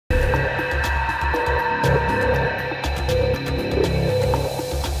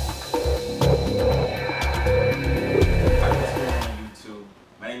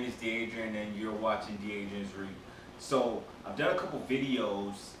done a couple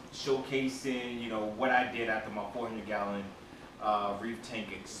videos showcasing, what I did after my 400-gallon reef tank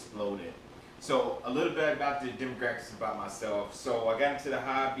exploded. So a little bit about the demographics about myself. So I got into the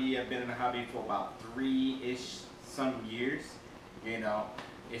hobby. I've been in the hobby for about 3-ish some years.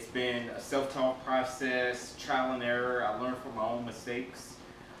 It's been a self-taught process, trial and error. I learned from my own mistakes.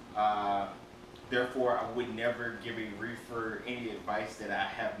 Therefore, I would never give a reefer any advice that I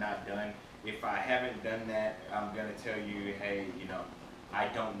have not done. If I haven't done that, I'm gonna tell you, hey, I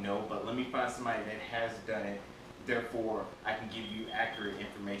don't know, but let me find somebody that has done it. Therefore, I can give you accurate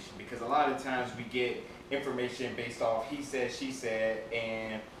information, because a lot of times we get information based off he said, she said,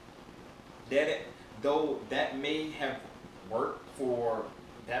 and though that may have worked for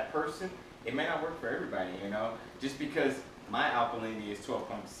that person, it may not work for everybody. Just because my alkalinity is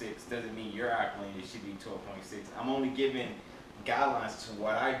 12.6 doesn't mean your alkalinity should be 12.6. I'm only giving guidelines to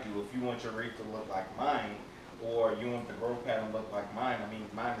what I do. If you want your reef to look like mine, or you want the growth pattern to look like mine,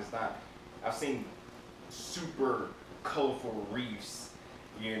 mine is not. I've seen super colorful reefs,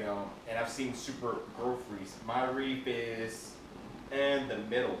 and I've seen super growth reefs. My reef is in the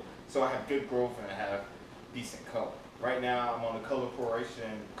middle, so I have good growth and I have decent color. Right now, I'm on the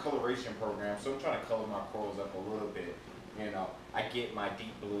coloration program, so I'm trying to color my corals up a little bit. I get my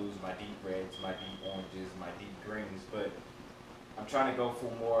deep blues, my deep reds, my deep oranges, my deep greens, but I'm trying to go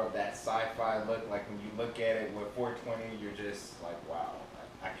for more of that sci-fi look. Like when you look at it with 420, you're just like, wow,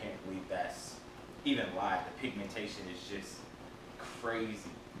 I can't believe that's even live. The pigmentation is just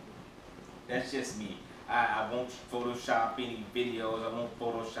crazy. That's just me. I won't Photoshop any videos. I won't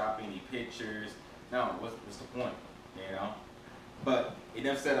Photoshop any pictures. No, what's the point? But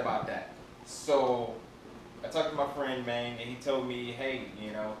enough said about that. So I talked to my friend, man, and he told me, hey,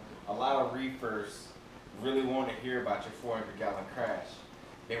 a lot of reefers really want to hear about your 400-gallon crash.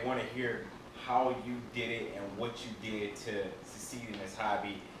 They want to hear how you did it and what you did to succeed in this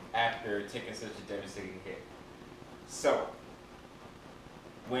hobby after taking such a devastating hit. So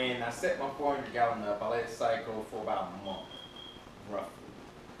when I set my 400-gallon up, I let it cycle for about a month, roughly.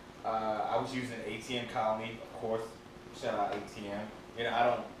 I was using ATM Colony, of course. Shout out ATM. I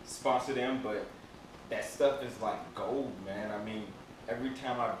don't sponsor them, but that stuff is like gold, man. Every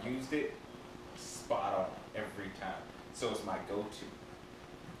time I've used it, spot on every time. So it's my go-to.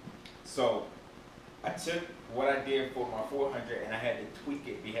 So I took what I did for my 400 and I had to tweak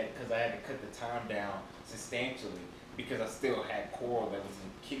it because I had to cut the time down substantially, because I still had coral that was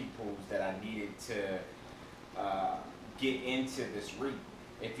in kiddie pools that I needed to get into this reef.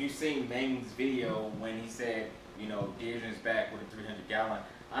 If you've seen Mang's video when he said, Dearden's back with a 300-gallon,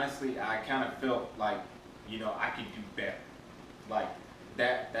 honestly, I kind of felt like, I could do better. Like,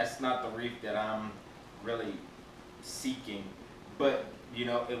 that's not the reef that I'm really seeking. But,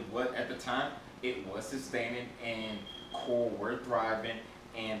 it was, at the time, it was sustaining, and coral were thriving,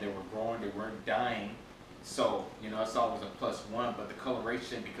 and they were growing, they weren't dying. So, it's always a plus one, but the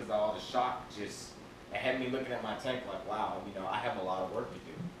coloration, because of all the shock, it had me looking at my tank like, wow, I have a lot of work to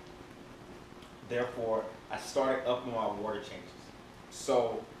do. Therefore, I started upping my water changes.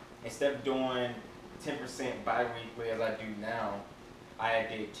 So instead of doing 10% bi-weekly as I do now, I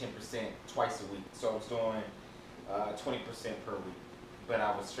did 10% twice a week. So I was doing 20% per week, but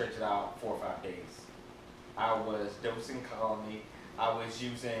I would stretch it out 4 or 5 days. I was dosing Colony. I was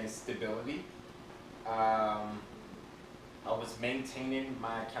using Stability. I was maintaining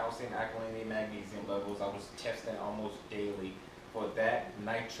my calcium, alkalinity, magnesium levels. I was testing almost daily for that,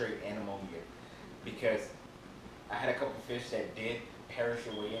 nitrate, and ammonia, because I had a couple fish that did perish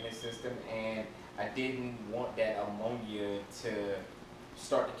away in the system, and I didn't want that ammonia to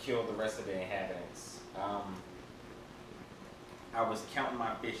start to kill the rest of the inhabitants. I was counting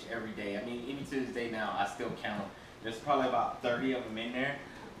my fish every day. Even to this day now, I still count. There's probably about 30 of them in there,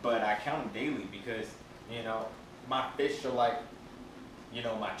 but I count them daily because, my fish are like,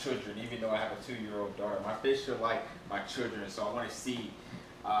 my children. Even though I have a 2-year-old daughter, my fish are like my children, so I want to see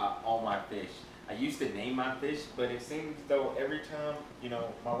all my fish. I used to name my fish, but it seems though every time,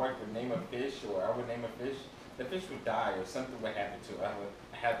 my wife would name a fish, or I would name a fish, the fish would die or something would happen to it. I would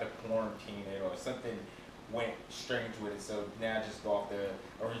have to quarantine it, or something went strange with it. So now I just go off the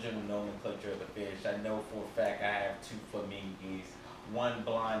original nomenclature of the fish. I know for a fact I have 2 flamingos, 1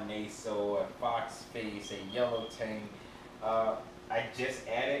 blonde naso, a fox face, a yellow tang. I just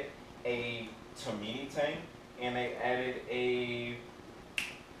added a Tomini tang, and I added a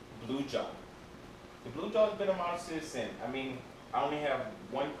blue jaw. The blue jaw's been a monster since. I only have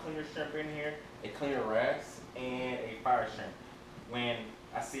 1 cleaner shrimp in here, a cleaner wrasse, and a fire shrimp. When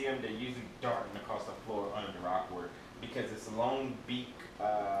I see them, they're usually darting across the floor under the rockwork, because it's a long beak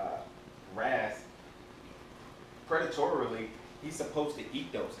wrasse predatorily, he's supposed to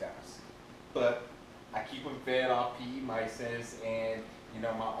eat those guys. But I keep him fed off PE mycins and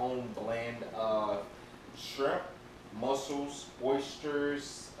my own blend of shrimp, mussels,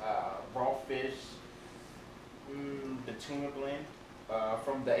 oysters, raw fish, the tuna blend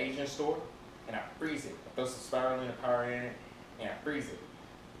from the Asian store, and I freeze it. I throw some spirulina powder in it, and I freeze it.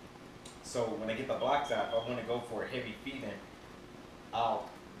 So when I get the blocks out, if I want to go for a heavy feeding, I'll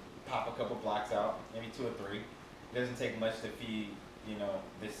pop a couple blocks out, maybe 2 or 3. It doesn't take much to feed,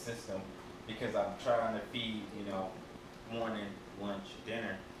 this system, because I'm trying to feed, morning, lunch,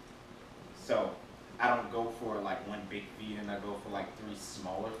 dinner. So I don't go for like one big feeding. I go for like 3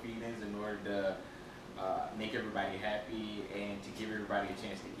 smaller feedings in order to make everybody happy and to give everybody a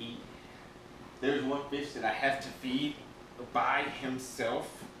chance to eat. There's one fish that I have to feed by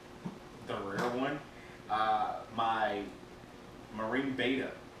himself, the rare one, my marine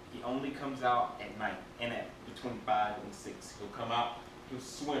beta. He only comes out at night and at between 5 and 6. He'll come out, he'll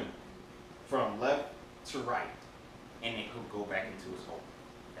swim from left to right, and then he'll go back into his hole.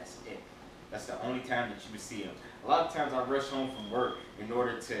 That's it. That's the only time that you will see him. A lot of times I rush home from work in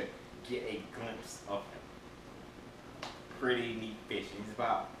order to get a glimpse of him. Pretty neat fish. He's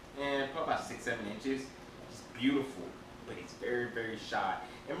probably about 6-7 inches. He's beautiful, but he's very, very shy.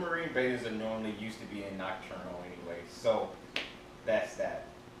 And marine betas are normally used to being nocturnal anyway, so that's that.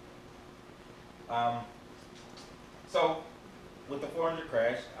 So with the 400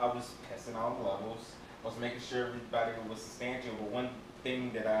 crash, I was testing all the levels. I was making sure everybody was substantial, but one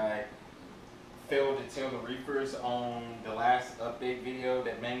thing that I failed to tell the reefers on the last update video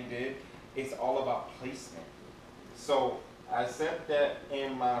that Mang did, it's all about placement. So I said that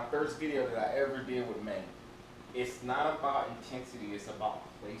in my first video that I ever did with Mang. It's not about intensity, it's about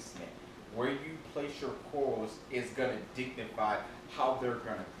placement. Where you place your corals is going to dignify how they're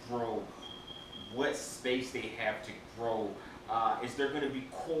going to grow, what space they have to grow. Is there going to be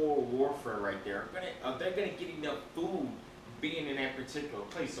coral warfare right there? Are they going to get enough food being in that particular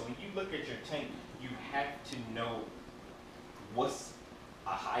place? So when you look at your tank, you have to know what's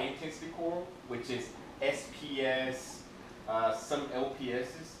a high intensity coral, which is SPS, some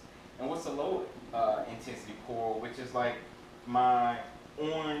LPSs, and what's a low intensity coral, which is like my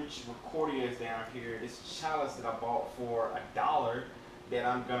orange recordias down here, this chalice that I bought for $1 that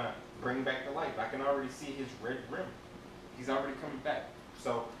I'm gonna bring back to life. I can already see his red rim. He's already coming back.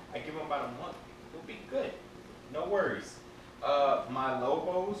 So I give him about a month. He'll be good. No worries. My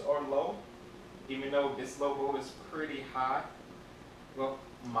Lobos are low, even though this Lobo is pretty high. Well,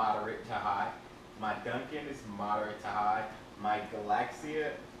 moderate to high. My Duncan is moderate to high. My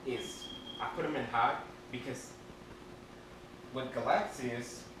Galaxia is, I put them in high because with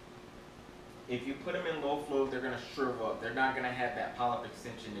Galaxias, if you put them in low flow, they're going to shrivel up. They're not going to have that polyp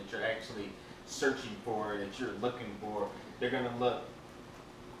extension that you're actually searching for, that you're looking for. They're going to look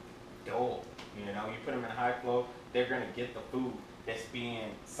dull. You put them in high flow, they're going to get the food that's being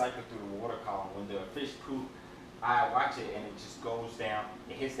cycled through the water column. When the fish poop, I watch it and it just goes down,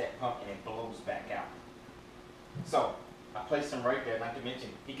 it hits that pump and it blows back out. So I placed him right there, not to mention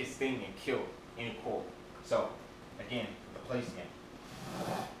he can sting and kill any coral. So again, the placement.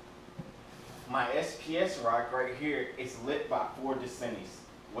 My SPS rock right here is lit by 4 Descenis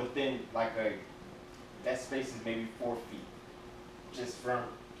within like that space is maybe 4 feet. Just from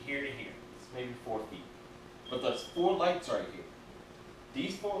here to here, it's maybe 4 feet. But there's 4 lights right here.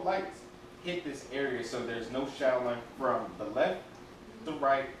 These 4 lights hit this area so there's no shadowing from the left, the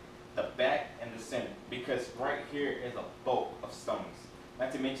right, the back, and the center, because right here is a bulk of stonies.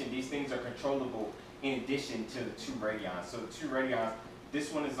 Not to mention these things are controllable in addition to the 2 radions. So the 2 radions,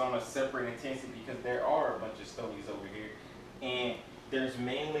 this one is on a separate intensity because there are a bunch of stonies over here, and there's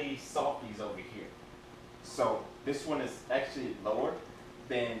mainly softies over here. So this one is actually lower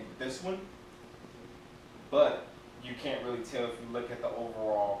than this one, but you can't really tell if you look at the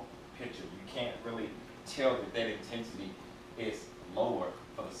overall picture. You can't really tell that intensity is lower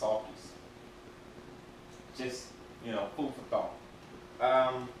for the softies. Just, food for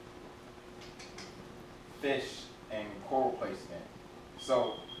thought. Fish and coral placement.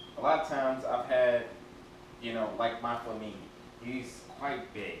 So a lot of times I've had, like my flamingo, he's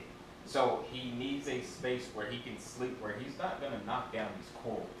quite big. So he needs a space where he can sleep, where he's not going to knock down these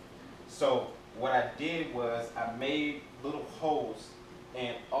coral. So what I did was I made little holes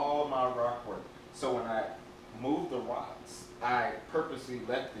in all my rock work. So when I moved the rocks, I purposely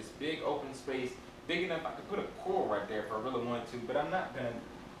left this big open space, big enough I could put a coral right there if I really wanted to, but I'm not going to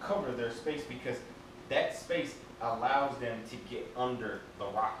cover their space because that space allows them to get under the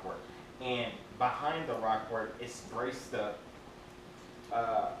rock work. And behind the rock work, it's braced up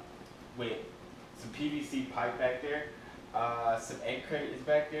with some PVC pipe back there, some egg crate is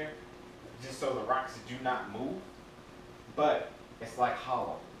back there, just so the rocks do not move. But it's like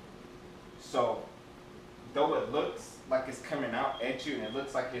hollow. So though it looks like it's coming out at you and it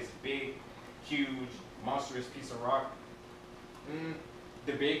looks like this big, huge, monstrous piece of rock,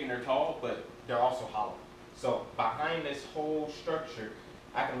 they're big and they're tall, but they're also hollow. So behind this whole structure,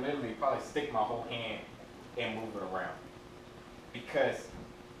 I can literally probably stick my whole hand and move it around, because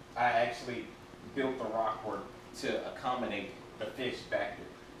I actually built the rockwork to accommodate the fish back there.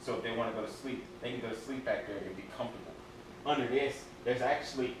 So if they want to go to sleep, they can go to sleep back there and be comfortable. Under this, there's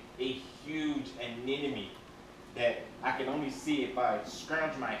actually a huge anemone that I can only see if I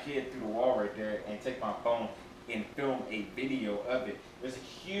scrounge my head through the wall right there and take my phone and film a video of it. There's a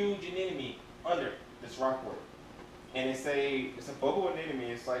huge anemone under this rockwork. And it's a bubble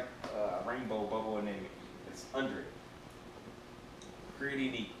anemone. It's like a rainbow bubble anemone. It's under it. Pretty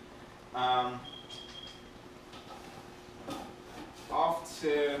neat. Off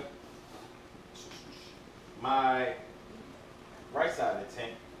to my right side of the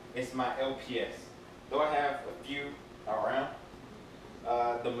tank, it's my LPS. Though I have a few around,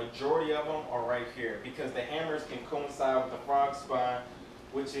 the majority of them are right here, because the hammers can coincide with the frog spine,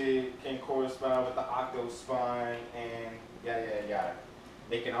 which it can correspond with the octo spine, and yada yada yada.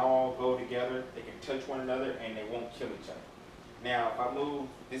 They can all go together, they can touch one another, and they won't kill each other. Now, if I move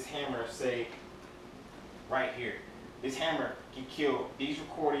this hammer, say, right here, this hammer can kill these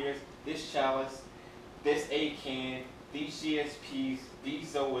recordias, this chalice, this A-can, these GSPs,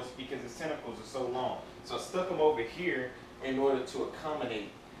 these Zoas, because the tentacles are so long. So I stuck them over here in order to accommodate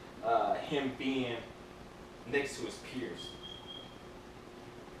him being next to his peers.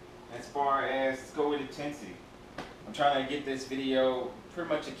 As far as, let's go with intensity. I'm trying to get this video pretty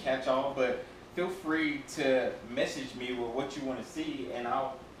much a catch-all, but feel free to message me with what you want to see, and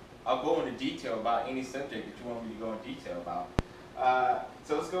I'll go into detail about any subject that you want me to go in detail about.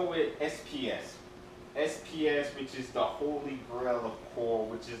 So let's go with SPS. SPS, which is the holy grail of coral,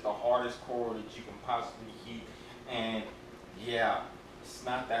 which is the hardest coral that you can possibly heat. And yeah, it's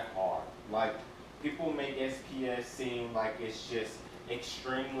not that hard. Like, people make SPS seem like it's just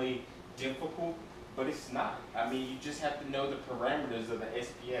extremely difficult, but it's not. I mean, you just have to know the parameters of the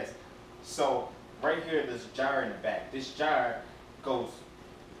SPS. So right here, there's a gyre in the back. This gyre goes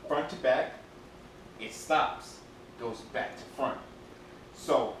front to back, it stops, goes back to front.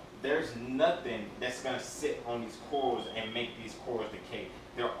 So there's nothing that's gonna sit on these corals and make these corals decay.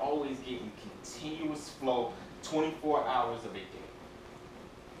 They're always getting continuous flow 24 hours of a day.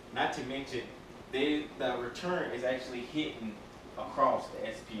 Not to mention, the return is actually hitting across the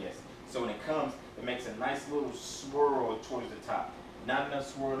SPS. So when it comes, it makes a nice little swirl towards the top. Not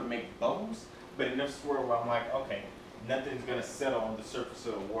enough swirl to make bubbles, but enough swirl where I'm like, okay, nothing's gonna settle on the surface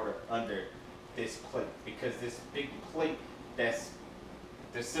of the water under this plate, because this big plate that's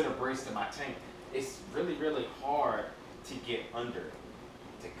the center brace to my tank, it's really, really hard to get under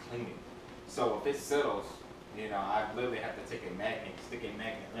to clean it. So if it settles, you know, I literally have to take a magnet, stick a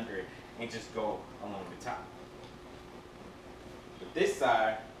magnet under it, and just go along the top. But this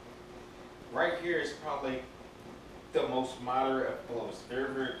side, right here, is probably the most moderate of flows.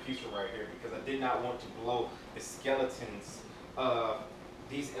 Very, very peaceful right here, because I did not want to blow the skeletons of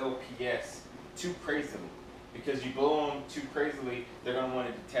these LPS too crazily. Because you blow them too crazily, they're going to want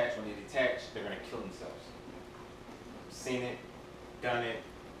to detach. When they detach, they're going to kill themselves. Seen it, done it,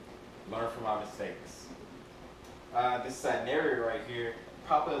 learn from my mistakes. This Cynarea right here,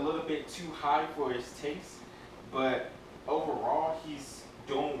 probably a little bit too high for his taste, but overall he's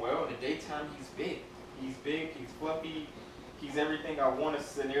doing well. In the daytime, he's big. He's big, he's fluffy, he's everything I want a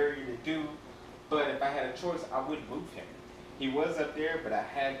Cynarea to do, but if I had a choice, I would move him. He was up there, but I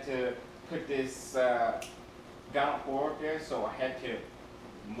had to put this Gonopora up there, so I had to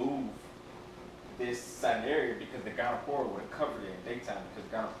move this Cynarea because the Gonopora would have covered it in daytime,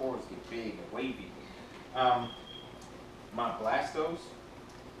 because Gonoporas get big and wavy. My Blastos,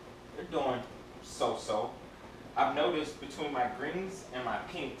 they're doing so-so. I've noticed between my greens and my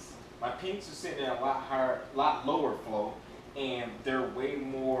pinks are sitting at a lot higher, lot lower flow, and they're way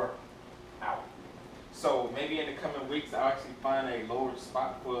more out. So maybe in the coming weeks, I'll actually find a lower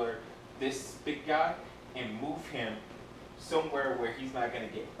spot for this big guy and move him somewhere where he's not going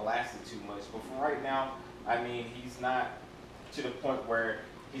to get blasted too much. But for right now, I mean, he's not to the point where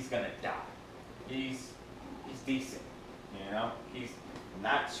he's going to die. He's decent, you know. He's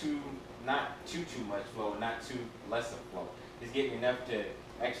not too much flow, not too less of flow. He's getting enough to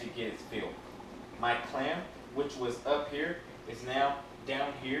actually get his fill. My clam, which was up here, is now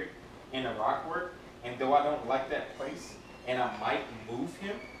down here in the rockwork. And though I don't like that place, and I might move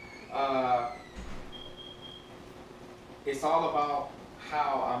him, it's all about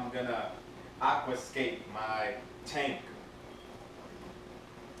how I'm gonna aquascape my tank.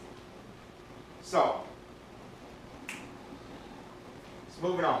 So,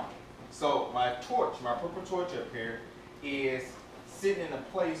 moving on. So my torch, my purple torch up here, is sitting in a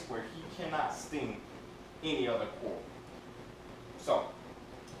place where he cannot sting any other coral. So,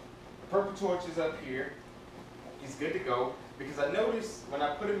 the purple torch is up here. He's good to go because I noticed when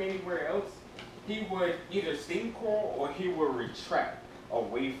I put him anywhere else, he would either sting coral or he would retract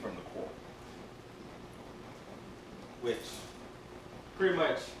away from the coral, which pretty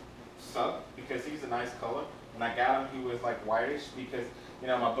much sucked because he's a nice color. When I got him, he was like whitish because, you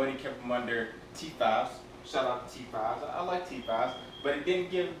know, my buddy kept him under T5s. Shout out to T5s. I like T5s, but it didn't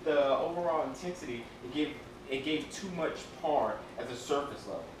give the overall intensity. It gave too much par at the surface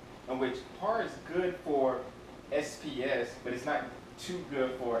level, in which par is good for SPS, but it's not too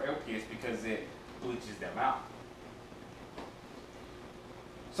good for LPS because it bleaches them out.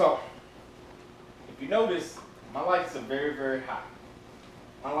 So, if you notice, my lights are very, very high.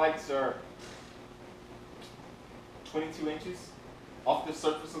 My lights are 22 inches off the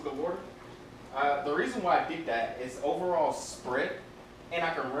surface of the water. The reason why I did that is overall spread, and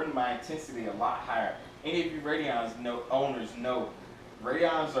I can run my intensity a lot higher. Any of you Radions owners know,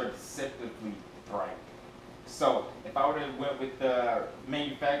 Radions are deceptively bright. So if I would have went with the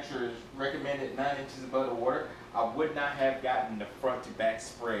manufacturer's recommended 9 inches above the water, I would not have gotten the front to back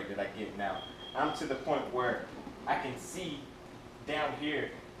spread that I get now. I'm to the point where I can see down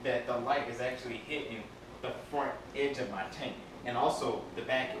here that the light is actually hitting the front edge of my tank and also the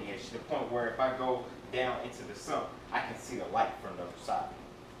back edge, to the point where if I go down into the sump, I can see the light from the other side,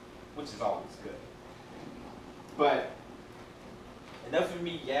 which is always good. But enough of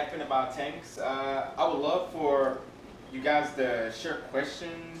me yapping about tanks. I would love for you guys to share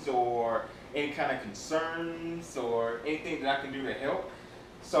questions or any kind of concerns or anything that I can do to help.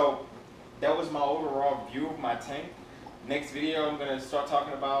 So that was my overall view of my tank. Next video, I'm going to start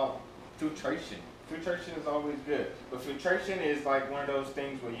talking about filtration. Filtration is always good, but filtration is like one of those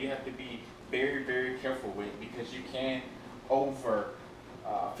things where you have to be very, very careful with, because you can over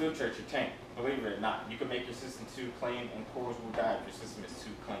filtrate your tank. Believe it or not, you can make your system too clean and corals will die if your system is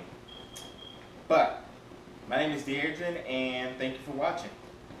too clean. But my name is Deirdre, and thank you for watching.